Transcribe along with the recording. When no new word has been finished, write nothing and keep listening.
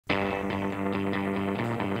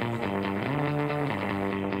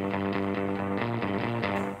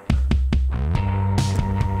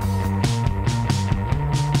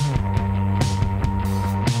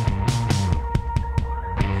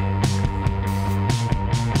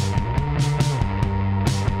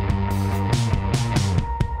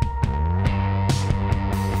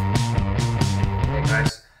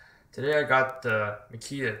Today I got the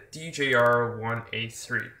Makita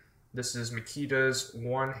DJR183. This is Makita's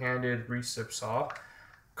one-handed recip saw,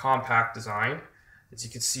 compact design. As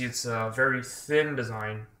you can see, it's a very thin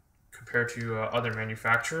design compared to other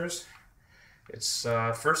manufacturers. It's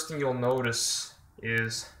first thing you'll notice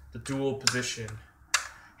is the dual position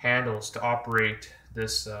handles to operate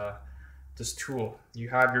this tool. You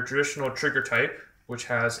have your traditional trigger type, which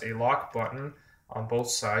has a lock button on both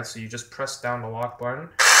sides, so you just press down the lock button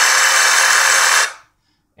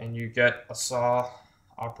and you get a saw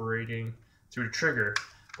operating through the trigger.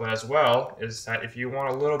 But as well is that if you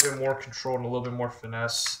want a little bit more control and a little bit more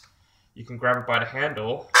finesse, you can grab it by the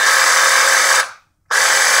handle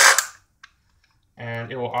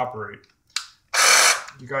and it will operate.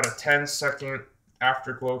 You got a 10-second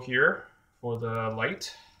afterglow here for the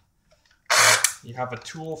light. You have a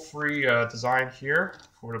tool-free design here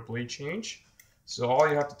for the blade change. So all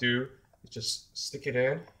you have to do is just stick it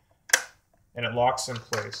in and it locks in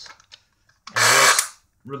place. And it works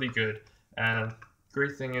really good. And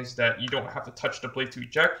great thing is that you don't have to touch the blade to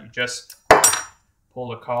eject. You just pull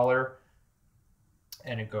the collar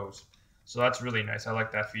and it goes. So that's really nice. I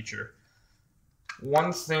like that feature.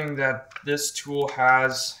 One thing that this tool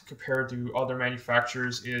has compared to other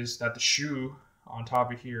manufacturers is that the shoe on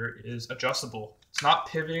top of here is adjustable. It's not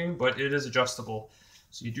pivoting, but it is adjustable.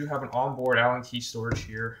 So you do have an onboard Allen key storage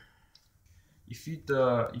here. You feed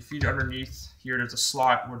underneath here. There's a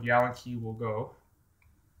slot where the Allen key will go,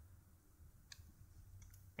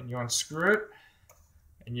 and you unscrew it,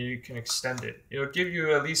 and you can extend it. It'll give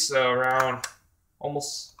you at least around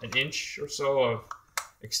almost an inch or so of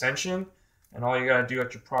extension, and all you gotta do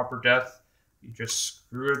at your proper depth, you just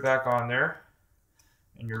screw it back on there,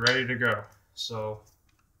 and you're ready to go. So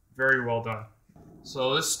very well done.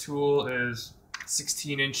 So this tool is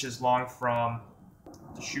 16 inches long from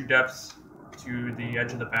the shoe depth to the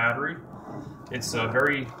edge of the battery. It's a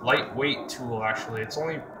very lightweight tool actually. It's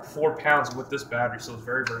only 4 pounds with this battery, so it's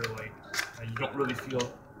very, very light. You don't really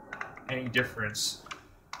feel any difference,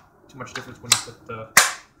 too much difference when you put the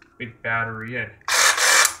big battery in.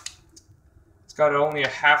 It's got only a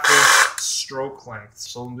 1/2 inch stroke length,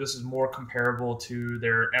 so this is more comparable to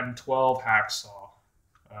their M12 hacksaw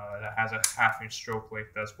that has a 1/2 inch stroke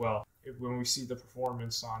length as well. When we see the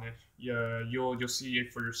performance on it, you'll see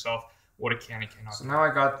it for yourself what it can and cannot. So now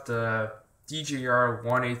I got the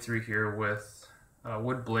DJR183 here with a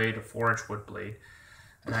wood blade, a 4-inch wood blade,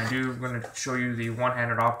 and I'm going to show you the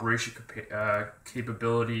one-handed operation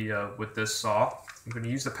capability with this saw. I'm going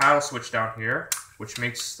to use the paddle switch down here, which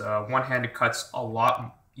makes one-handed cuts a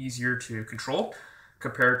lot easier to control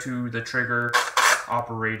compared to the trigger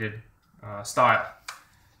operated style.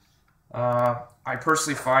 I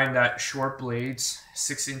personally find that short blades,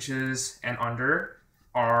 6 inches and under,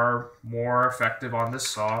 are more effective on this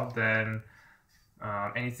saw than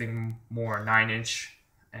anything more 9-inch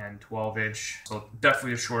and 12-inch. So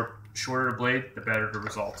definitely shorter the blade, the better the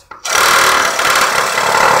result.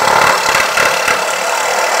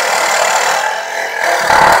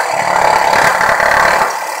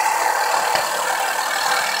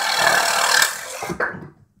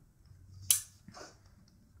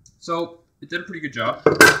 So it did a pretty good job.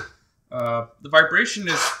 The vibration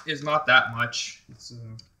is not that much. It's a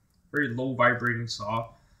very low vibrating saw.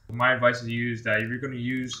 My advice is to use that if you're going to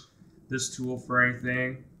use this tool for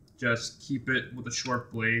anything, just keep it with a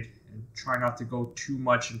short blade and try not to go too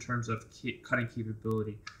much in terms of cutting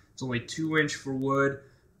capability. It's only 2-inch for wood,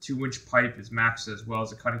 2-inch pipe is max as well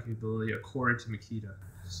as the cutting capability according to Makita.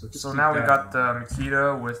 So now we got the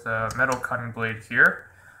Makita with a metal cutting blade here.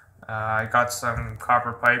 I got some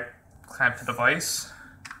copper pipe clamped to the vise.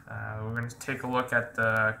 We're going to take a look at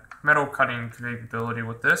the metal cutting capability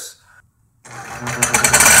with this.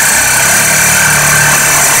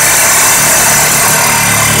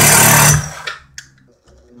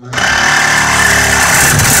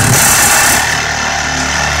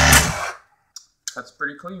 Cuts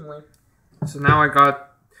pretty cleanly. So now I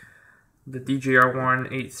got the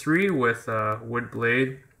DJR183 with a wood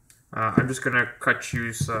blade. I'm just going to cut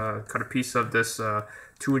a piece of this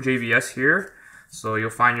 2-inch ABS here. So you'll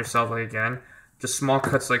find yourself, like, again, just small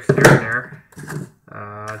cuts like here and there,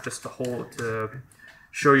 just to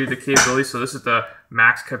show you the capability. So this is the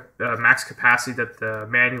max capacity that the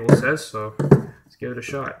manual says. So let's give it a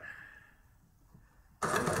shot.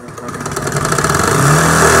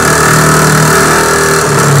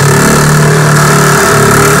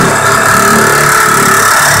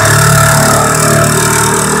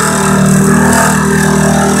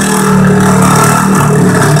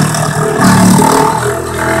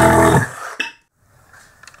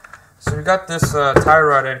 So we got this tie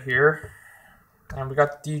rod in here. And we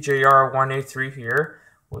got the DJR183 here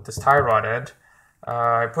with this tie rod end.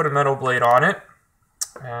 I put a metal blade on it,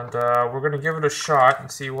 and we're going to give it a shot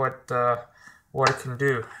and see what it can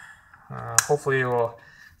do. Hopefully we'll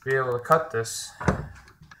be able to cut this.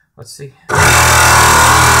 Let's see.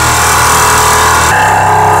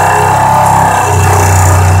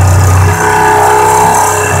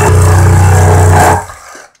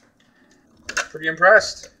 Pretty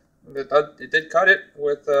impressed. It did cut it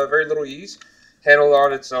with very little ease. Handled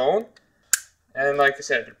on its own. And like I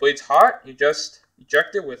said, the blade's hot. You just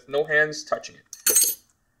eject it with no hands touching it.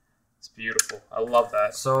 It's beautiful. I love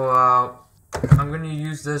that. So I'm going to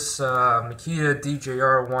use this Makita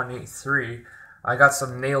DJR183. I got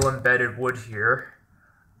some nail embedded wood here.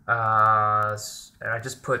 And I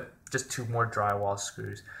just put two more drywall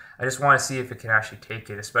screws. I just want to see if it can actually take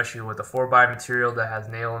it, especially with the 4x material that has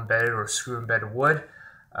nail embedded or screw embedded wood.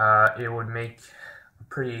 It would make a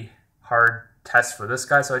pretty hard test for this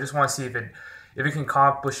guy, so I just want to see if it can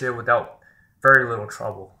accomplish it without very little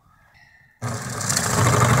trouble.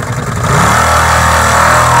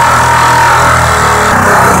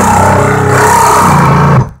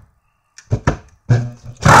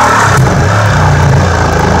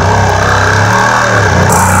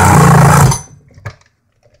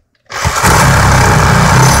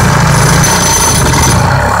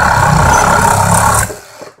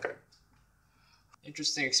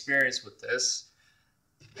 Interesting experience with this.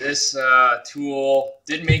 This tool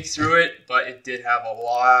did make through it, but it did have a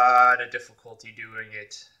lot of difficulty doing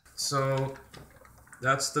it. So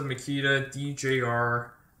that's the Makita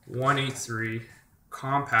DJR183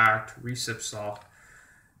 compact recip saw.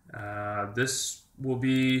 This will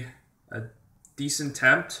be a decent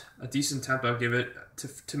attempt. I'll give it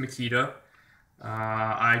to Makita.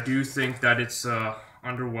 I do think that it's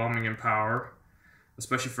underwhelming in power,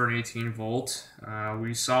 especially for an 18 volt.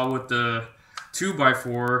 We saw with the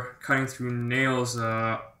 2x4 cutting through nails,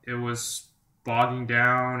 it was bogging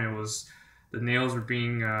down. The nails were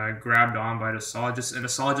being grabbed on by the saw, and the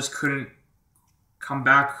saw just couldn't come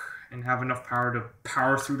back and have enough power to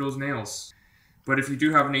power through those nails. But if you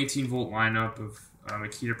do have an 18 volt lineup of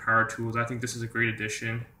Makita power tools, I think this is a great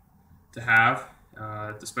addition to have,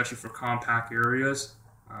 especially for compact areas.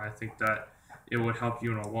 I think that it would help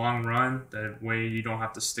you in a long run. That way you don't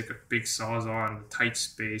have to stick a big sawzall in a tight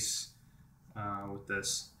space with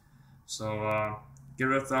this. So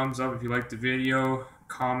give it a thumbs up if you liked the video,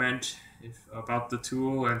 comment about the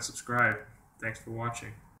tool, and subscribe. Thanks for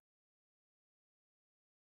watching.